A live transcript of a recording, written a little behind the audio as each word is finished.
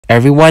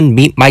Everyone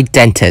meet my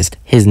dentist.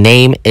 His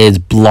name is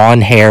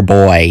Blonde Hair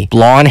Boy.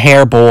 Blonde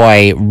Hair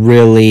Boy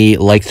really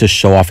likes to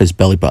show off his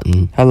belly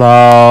button.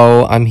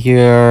 Hello, I'm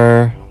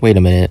here. Wait a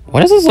minute.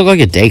 Why does this look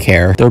like a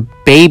daycare? They're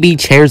baby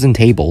chairs and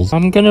tables.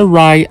 I'm gonna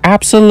write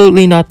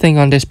absolutely nothing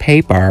on this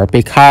paper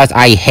because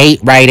I hate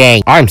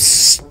writing. I'm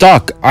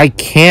stuck. I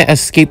can't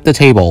escape the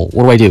table.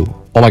 What do I do?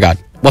 Oh my god.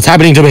 What's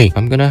happening to me?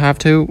 I'm gonna have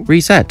to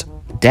reset.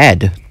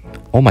 Dead.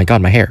 Oh my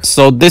god, my hair.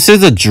 So this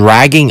is a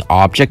dragging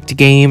object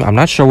game. I'm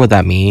not sure what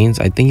that means.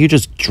 I think you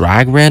just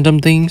drag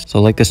random things.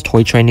 So like this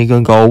toy train, you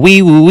can go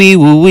wee woo wee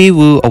woo wee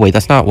woo. Oh wait,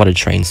 that's not what a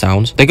train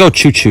sounds. They go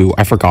choo choo.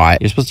 I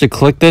forgot. You're supposed to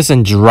click this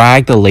and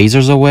drag the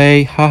lasers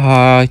away.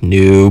 Haha,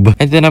 noob.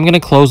 And then I'm gonna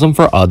close them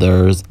for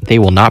others. They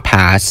will not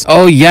pass.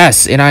 Oh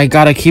yes, and I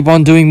gotta keep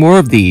on doing more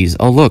of these.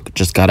 Oh look,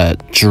 just gotta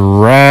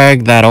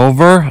drag that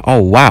over.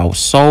 Oh wow,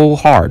 so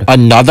hard.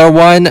 Another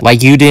one,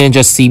 like you didn't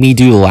just see me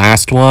do the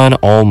last one.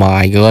 Oh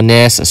my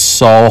goodness.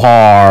 So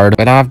hard.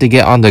 But I have to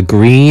get on the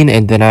green,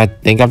 and then I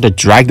think I have to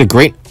drag the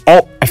green.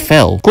 Oh, I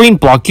fell. Green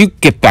block, you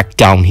get back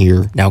down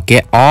here. Now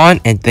get on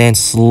and then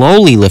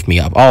slowly lift me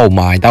up. Oh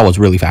my, that was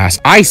really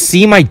fast. I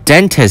see my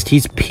dentist.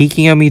 He's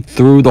peeking at me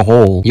through the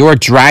hole. You are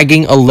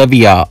dragging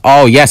Olivia.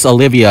 Oh yes,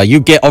 Olivia,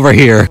 you get over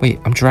here. Wait,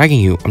 I'm dragging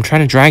you. I'm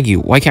trying to drag you.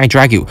 Why can't I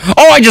drag you?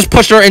 Oh, I just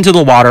pushed her into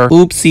the water.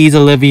 Oopsies,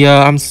 Olivia.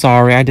 I'm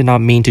sorry. I did not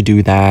mean to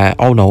do that.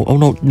 Oh no. Oh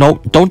no.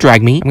 No, don't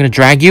drag me. I'm gonna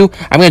drag you.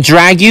 I'm gonna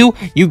drag you.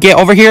 You get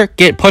over here.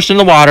 Get pushed in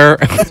the water.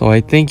 So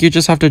I think you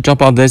just have to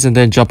jump on this and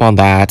then jump on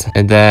that.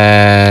 And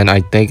then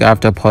I think I have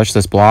to push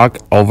this block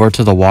over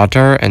to the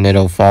water and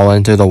it'll fall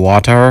into the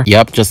water.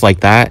 Yep, just like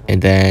that. And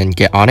then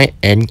get on it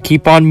and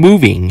keep on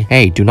moving.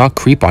 Hey, do not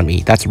creep on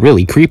me. That's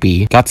really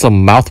creepy. Got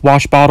some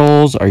mouthwash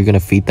bottles. Are you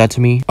gonna feed that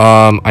to me?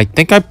 I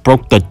think I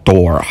broke the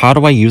door. How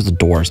do I use the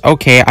doors?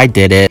 Okay, I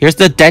did it. Here's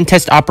the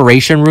dentist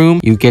operation room.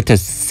 You get to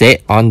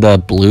sit on the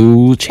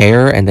blue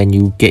chair and then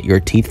you get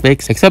your teeth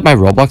fixed. Except my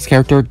Roblox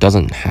character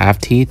doesn't have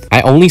teeth. I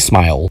only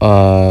smile.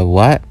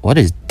 What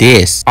is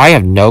this? I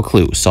have no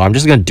clue. So I'm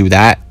just gonna do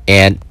that.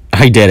 And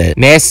I did it.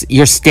 Miss,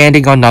 you're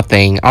standing on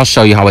nothing. I'll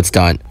show you how it's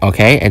done.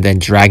 Okay, and then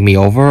drag me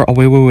over. Oh,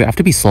 wait. I have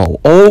to be slow.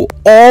 Oh,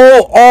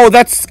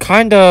 that's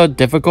kind of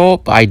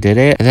difficult, but I did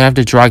it. And then I have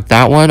to drag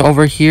that one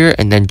over here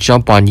and then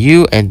jump on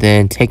you and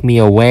then take me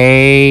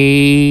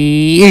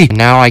away.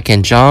 Now I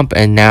can jump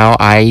and now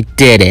I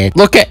did it.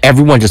 Look at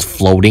everyone just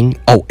floating.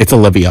 Oh, it's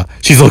Olivia.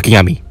 She's looking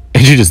at me.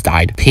 And she just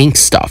died. Pink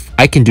stuff.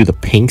 I can do the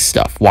pink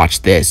stuff.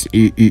 Watch this.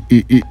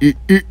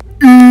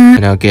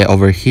 And I'll get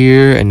over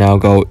here and now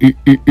go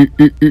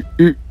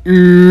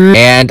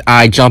and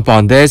I jump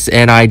on this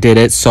and I did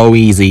it so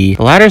easy.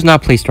 The ladder's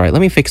not placed right.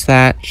 Let me fix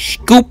that.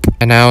 Scoop.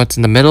 And now it's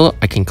in the middle.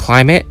 I can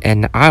climb it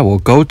and I will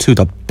go to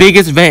the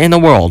biggest vent in the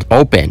world.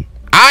 Open.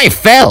 I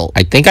fell.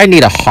 I think I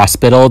need a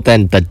hospital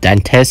than the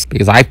dentist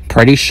because I'm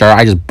pretty sure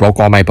I just broke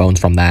all my bones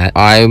from that.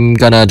 I'm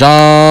gonna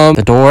jump.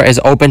 The door is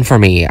open for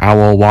me. I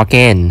will walk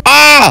in.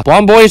 Ah!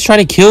 Blonde boy is trying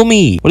to kill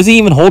me. What is he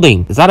even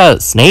holding? Is that a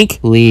snake?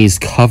 Please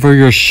cover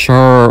your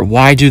shirt.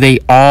 Why do they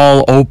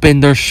all open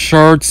their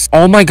shirts?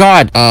 Oh my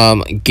god.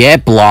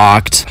 Get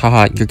blocked.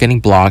 Haha, you're getting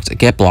blocked.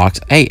 Get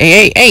blocked.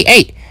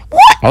 Hey.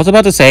 What? I was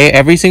about to say,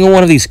 every single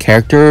one of these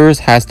characters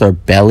has their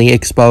belly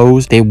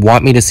exposed. They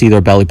want me to see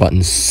their belly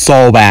button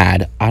so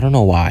bad. I don't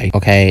know why.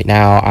 Okay,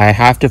 now I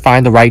have to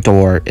find the right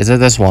door. Is it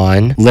this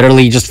one?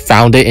 Literally just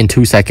found it in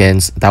 2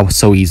 seconds. That was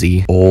so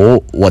easy.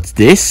 Oh, what's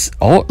this?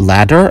 Oh,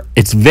 ladder.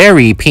 It's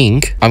very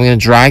pink. I'm gonna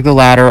drag the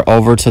ladder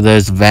over to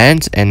this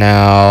vent and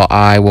now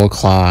I will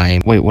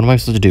climb. Wait, what am I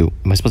supposed to do?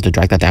 Am I supposed to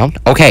drag that down?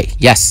 Okay,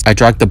 yes. I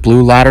dragged the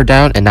blue ladder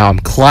down and now I'm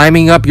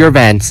climbing up your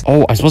vents.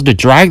 Oh, I'm supposed to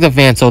drag the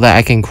vent so that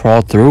I can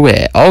crawl through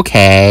it.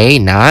 Okay,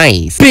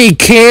 nice. Big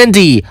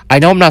candy. I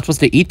know I'm not supposed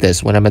to eat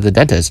this when I'm at the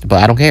dentist,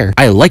 but I don't care.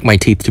 I like my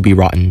teeth to be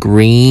rotten.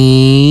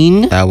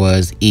 Green. That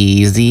was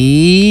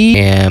easy.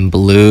 And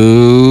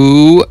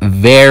blue.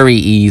 Very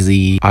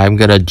easy. I'm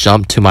gonna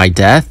jump to my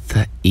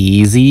death.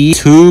 Easy.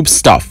 Tube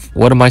stuff.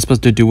 What am I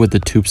supposed to do with the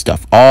tube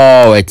stuff?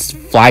 Oh, it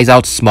flies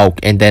out smoke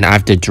and then I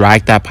have to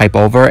drag that pipe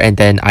over and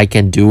then I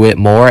can do it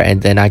more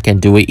and then I can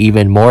do it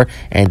even more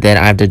and then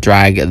I have to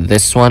drag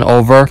this one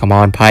over. Come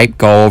on, pipe.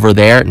 Go over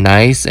there.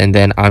 Nice. And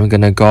then I'm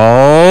gonna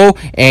go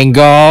and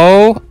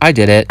go. I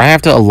did it. I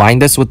have to align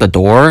this with the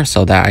door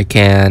so that I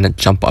can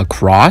jump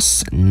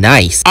across.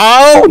 Nice.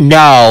 Oh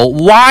no.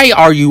 Why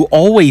are you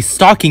always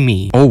stalking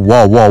me? Oh,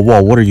 whoa.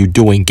 What are you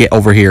doing? Get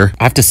over here.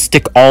 I have to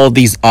stick all of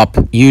these up.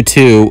 You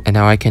too. And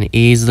now I can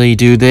easily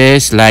do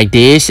this like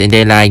this and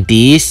then like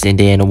this and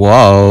then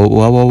whoa.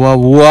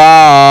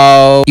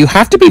 You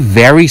have to be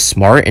very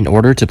smart in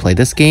order to play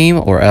this game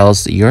or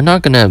else you're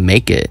not gonna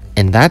make it.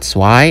 And that's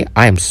why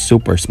I am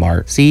super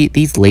smart. See,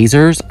 these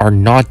lasers are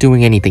not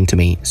doing anything to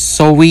me.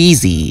 So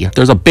easy.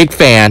 There's a big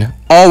fan.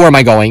 Oh, where am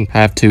I going? I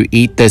have to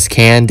eat this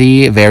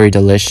candy. Very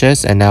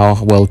delicious. And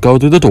now we'll go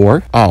through the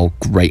door. Oh,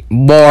 great.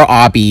 More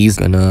obbies.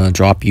 Gonna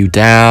drop you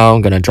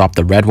down. Gonna drop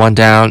the red one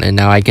down. And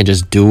now I can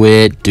just do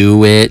it.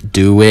 Do it.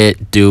 Do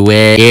it. Do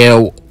it.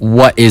 Ew.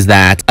 What is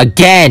that?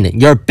 Again,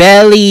 your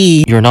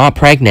belly. You're not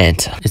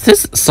pregnant. Is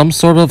this some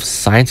sort of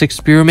science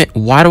experiment?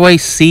 Why do I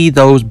see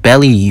those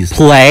bellies?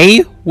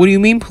 Play? What do you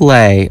mean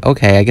play?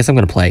 Okay, I guess I'm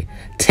gonna play.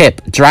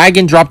 Tip. Drag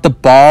and drop the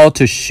ball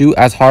to shoot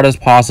as hard as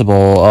possible.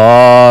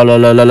 Oh, la,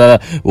 la, la, la.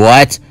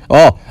 What?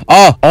 Oh,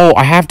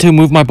 I have to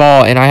move my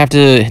ball and I have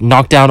to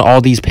knock down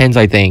all these pins,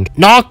 I think.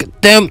 Knock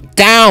them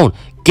down.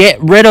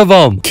 Get rid of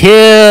them.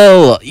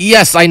 Kill.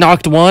 Yes, I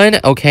knocked one.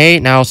 Okay,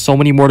 now so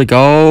many more to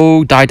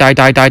go. Die, die,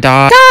 die, die,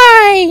 die.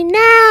 Die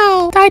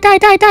now. Die, die,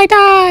 die, die,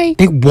 die.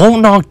 They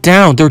won't knock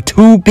down. They're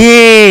too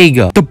big.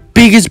 The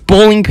biggest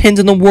bowling pins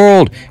in the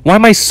world. Why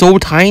am I so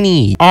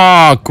tiny?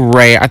 Oh,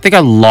 great. I think I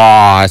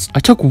lost. I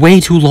took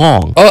way too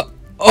long.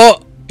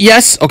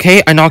 Yes,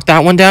 okay, I knocked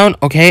that one down.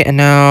 Okay, and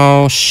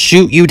now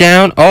shoot you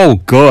down. Oh,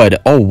 good.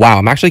 Oh, wow,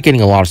 I'm actually getting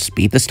a lot of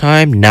speed this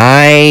time.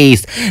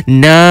 Nice.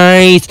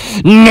 Nice.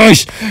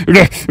 Nice.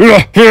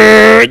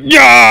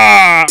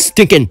 Yeah!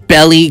 Stinking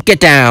belly, get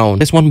down.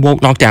 This one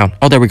won't knock down.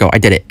 Oh, there we go. I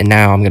did it. And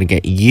now I'm gonna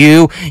get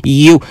you.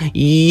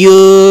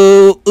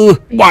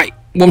 Why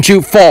won't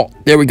you fall?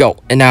 There we go.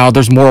 And now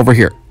there's more over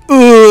here.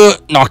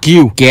 Knock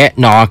you. Get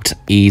knocked.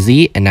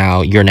 Easy. And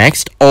now you're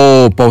next.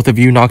 Oh, both of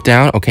you knocked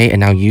down. Okay, and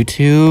now you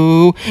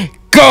two.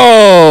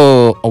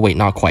 Go! Oh, wait,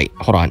 not quite.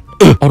 Hold on.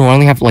 Oh, no, I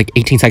only have like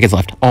 18 seconds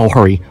left. Oh,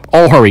 hurry.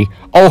 Oh, hurry.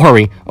 Oh,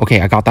 hurry.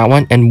 Okay, I got that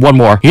one. And one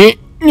more.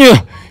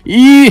 No!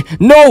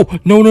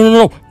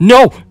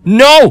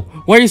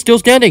 Why are you still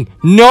standing?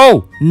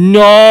 No!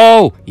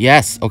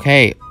 Yes,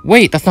 okay.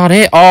 Wait, that's not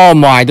it. Oh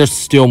my, there's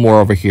still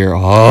more over here.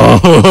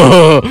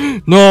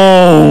 Oh,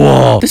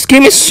 no. This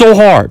game is so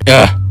hard.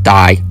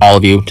 Die. All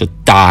of you, just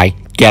die.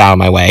 Get out of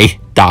my way.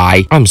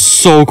 Die. I'm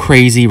so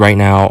crazy right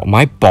now.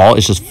 My ball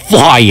is just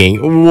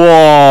flying.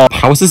 Whoa.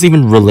 How is this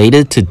even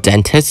related to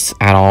dentists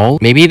at all?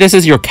 Maybe this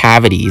is your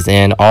cavities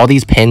and all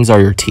these pins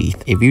are your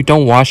teeth. If you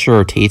don't wash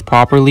your teeth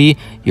properly,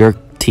 your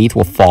teeth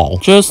will fall.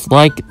 Just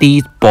like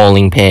these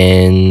bowling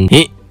pins.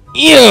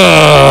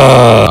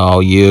 Yeah. Oh,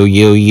 you.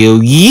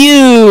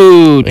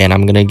 And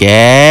I'm gonna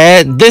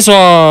get this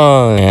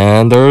one.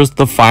 And there's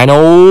the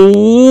final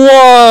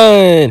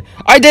one.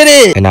 I did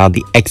it. And now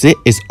the exit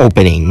is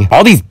opening.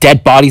 All these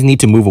dead bodies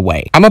need to move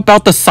away. I'm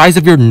about the size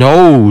of your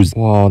nose.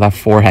 Whoa, that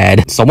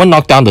forehead. Someone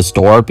knocked down this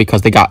door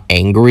because they got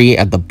angry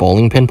at the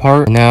bowling pin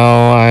part.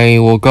 Now I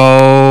will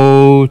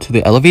go to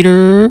the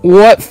elevator.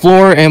 What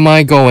floor am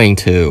I going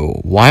to?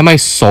 Why am I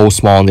so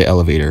small in the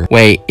elevator?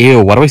 Wait,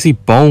 ew, why do I see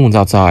bones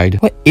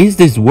outside? What is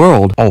this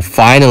world? Oh,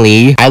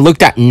 finally. I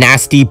looked at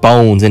nasty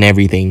bones and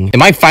everything.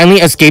 Am I finally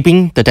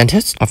escaping the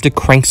dentist? I have to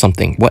crank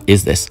something. What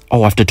is this?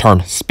 Oh, I have to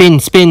turn. Spin.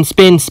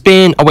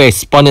 Oh, wait, I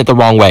spun it the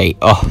wrong way.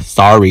 Oh,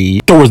 sorry.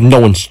 There was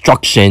no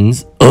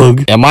instructions.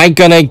 Ugh. Am I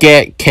gonna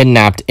get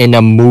kidnapped in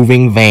a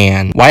moving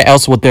van? Why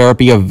else would there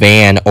be a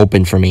van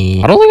open for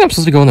me? I don't think I'm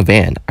supposed to go in the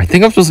van. I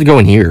think I'm supposed to go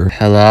in here.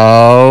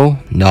 Hello?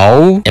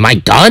 No? Am I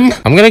done?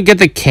 I'm gonna get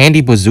the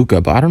candy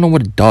bazooka, but I don't know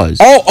what it does.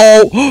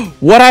 Oh,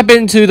 what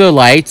happened to the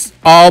lights?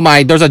 Oh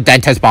my, there's a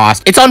dentist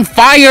boss. It's on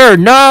fire.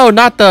 No,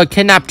 not the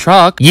kidnapped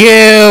truck.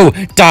 You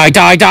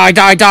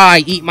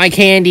die. Eat my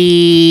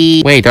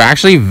candy. Wait, they're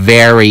actually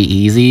very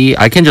easy.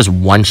 I can just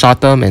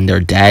one-shot them and they're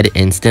dead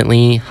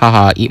instantly.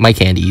 Haha, eat my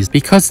candies.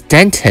 Because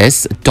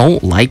dentists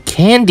don't like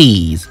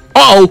candies.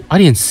 Uh-oh, I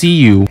didn't see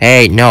you.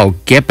 Hey, no,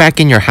 get back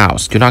in your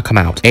house. Do not come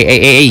out.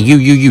 Hey,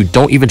 you,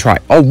 don't even try.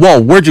 Oh, whoa,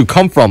 where'd you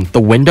come from?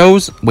 The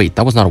windows? Wait,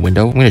 that was not a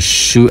window. I'm gonna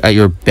shoot at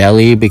your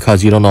belly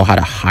because you don't know how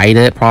to hide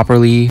it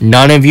properly.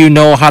 None of you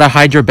know how to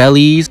hide your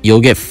bellies.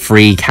 You'll get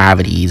free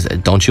cavities.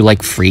 Don't you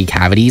like free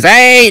cavities?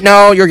 Hey,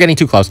 no, you're getting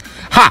too close.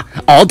 Ha,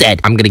 all dead.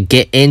 I'm gonna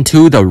get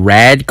into the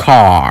red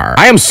car.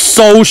 I am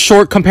so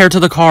short compared to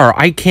the car.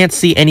 I can't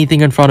see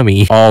anything in front of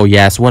me. Oh,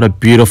 yes, what a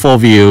beautiful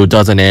view,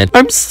 doesn't it?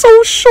 I'm so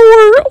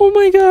short. Oh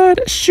my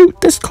god,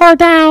 shoot this car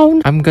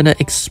down. I'm gonna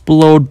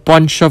explode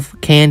bunch of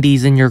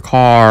candies in your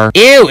car.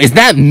 Ew, is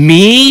that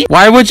me?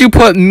 Why would you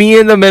put me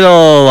in the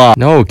middle?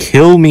 No,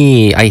 kill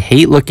me. I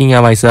hate looking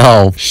at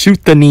myself.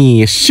 Shoot the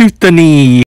knee.